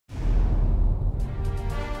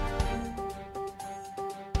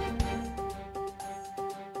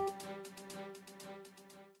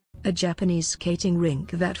a Japanese skating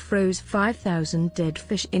rink that froze 5,000 dead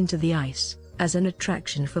fish into the ice as an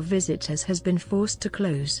attraction for visitors has been forced to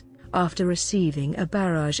close, after receiving a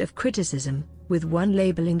barrage of criticism, with one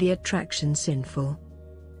labeling the attraction sinful.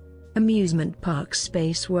 Amusement park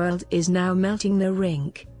Space World is now melting the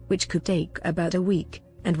rink, which could take about a week,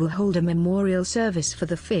 and will hold a memorial service for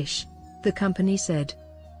the fish, the company said.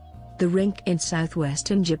 The rink in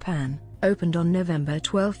southwestern Japan opened on November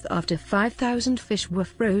 12 after 5,000 fish were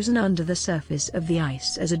frozen under the surface of the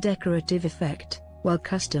ice as a decorative effect, while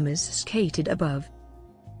customers skated above.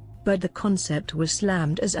 But the concept was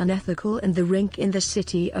slammed as unethical and the rink in the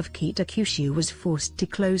city of Kitakyushu was forced to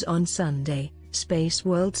close on Sunday, Space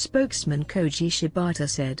World spokesman Koji Shibata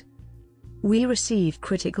said. "We receive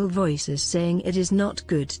critical voices saying it is not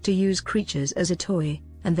good to use creatures as a toy,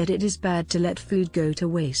 and that it is bad to let food go to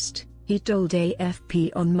waste," he told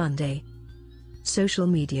AFP on Monday. Social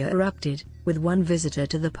media erupted, with one visitor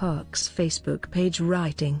to the park's Facebook page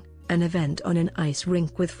writing, "An event on an ice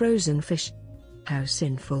rink with frozen fish. How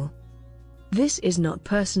sinful. This is not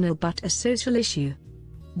personal but a social issue.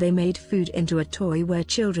 They made food into a toy where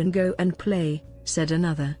children go and play," said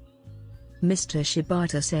another. Mr.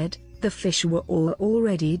 Shibata said, "The fish were all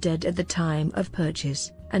already dead at the time of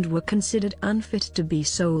purchase, and were considered unfit to be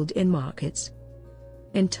sold in markets.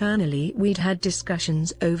 Internally we'd had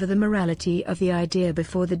discussions over the morality of the idea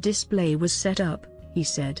before the display was set up," he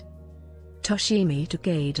said. Toshimi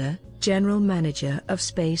Takeda, general manager of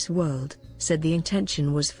Space World, said the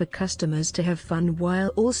intention was for customers to have fun while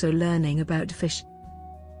also learning about fish.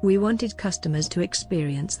 "We wanted customers to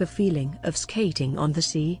experience the feeling of skating on the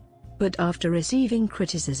sea, but after receiving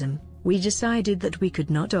criticism, we decided that we could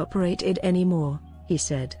not operate it anymore," he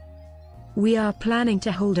said. "We are planning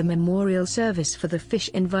to hold a memorial service for the fish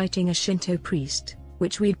inviting a Shinto priest,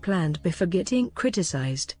 which we'd planned before getting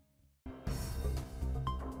criticized.